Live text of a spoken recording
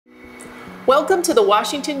Welcome to the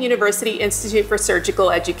Washington University Institute for Surgical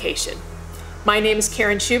Education. My name is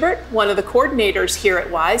Karen Schubert, one of the coordinators here at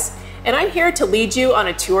WISE, and I'm here to lead you on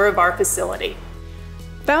a tour of our facility.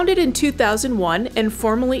 Founded in 2001 and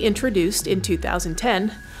formally introduced in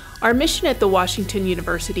 2010, our mission at the Washington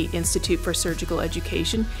University Institute for Surgical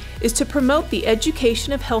Education is to promote the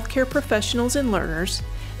education of healthcare professionals and learners,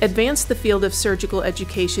 advance the field of surgical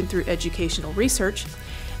education through educational research,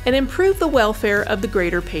 and improve the welfare of the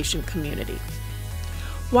greater patient community.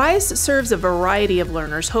 WISE serves a variety of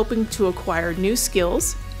learners hoping to acquire new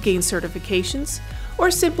skills, gain certifications, or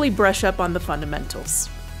simply brush up on the fundamentals.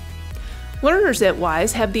 Learners at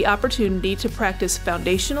WISE have the opportunity to practice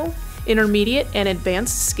foundational, intermediate, and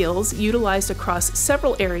advanced skills utilized across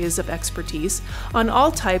several areas of expertise on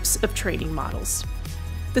all types of training models.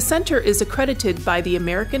 The center is accredited by the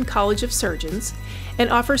American College of Surgeons and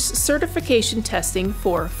offers certification testing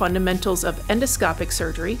for fundamentals of endoscopic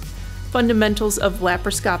surgery, fundamentals of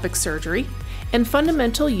laparoscopic surgery, and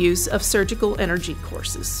fundamental use of surgical energy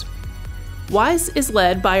courses. WISE is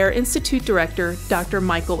led by our Institute Director, Dr.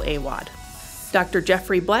 Michael Awad. Dr.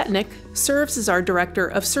 Jeffrey Blatnick serves as our Director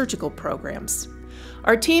of Surgical Programs.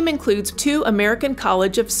 Our team includes 2 American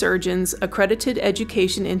College of Surgeons Accredited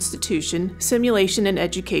Education Institution Simulation and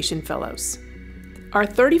Education Fellows. Our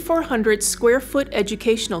 3,400 square foot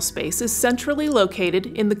educational space is centrally located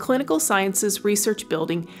in the Clinical Sciences Research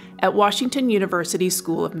Building at Washington University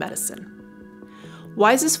School of Medicine.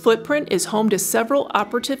 WISE's footprint is home to several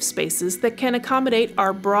operative spaces that can accommodate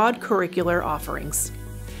our broad curricular offerings.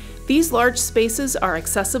 These large spaces are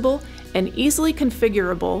accessible and easily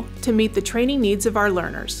configurable to meet the training needs of our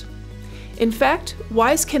learners. In fact,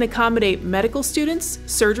 WISE can accommodate medical students,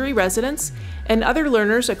 surgery residents, and other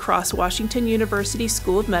learners across Washington University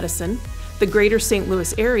School of Medicine, the greater St.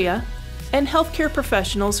 Louis area, and healthcare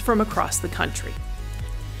professionals from across the country.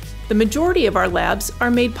 The majority of our labs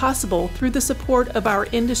are made possible through the support of our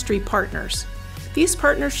industry partners. These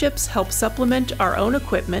partnerships help supplement our own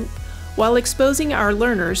equipment while exposing our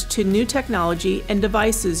learners to new technology and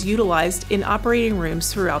devices utilized in operating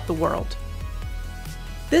rooms throughout the world.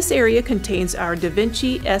 This area contains our Da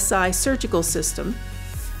Vinci SI surgical system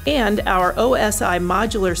and our OSI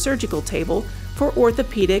modular surgical table for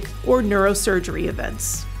orthopedic or neurosurgery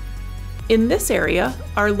events. In this area,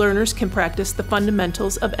 our learners can practice the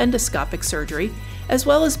fundamentals of endoscopic surgery, as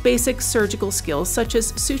well as basic surgical skills such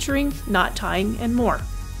as suturing, knot tying, and more.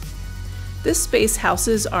 This space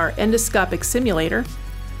houses our endoscopic simulator,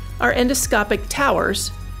 our endoscopic towers,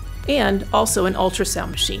 and also an ultrasound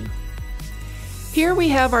machine. Here we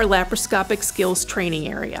have our laparoscopic skills training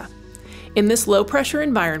area. In this low-pressure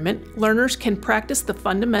environment, learners can practice the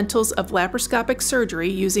fundamentals of laparoscopic surgery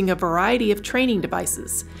using a variety of training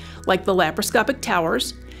devices, like the laparoscopic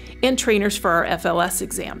towers and trainers for our FLS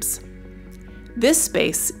exams. This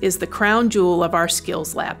space is the crown jewel of our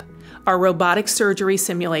skills lab, our robotic surgery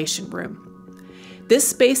simulation room. This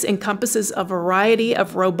space encompasses a variety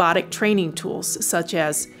of robotic training tools, such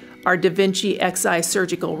as our Da Vinci Xi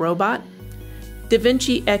surgical robot, Da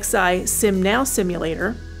Vinci Xi SimNow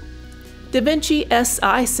simulator, Da Vinci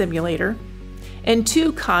SI simulator, and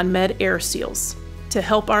 2 ConMed air seals to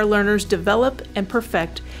help our learners develop and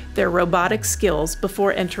perfect their robotic skills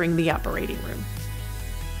before entering the operating room.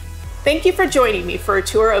 Thank you for joining me for a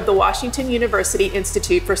tour of the Washington University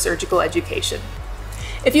Institute for Surgical Education.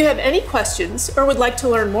 If you have any questions or would like to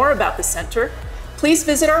learn more about the center, please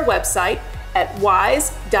visit our website at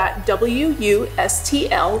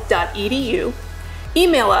wise.wustl.edu,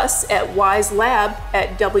 email us at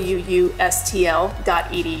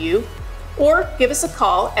wiselab@wustl.edu, or give us a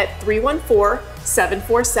call at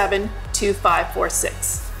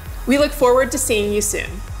 314-747-2546. We look forward to seeing you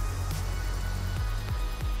soon.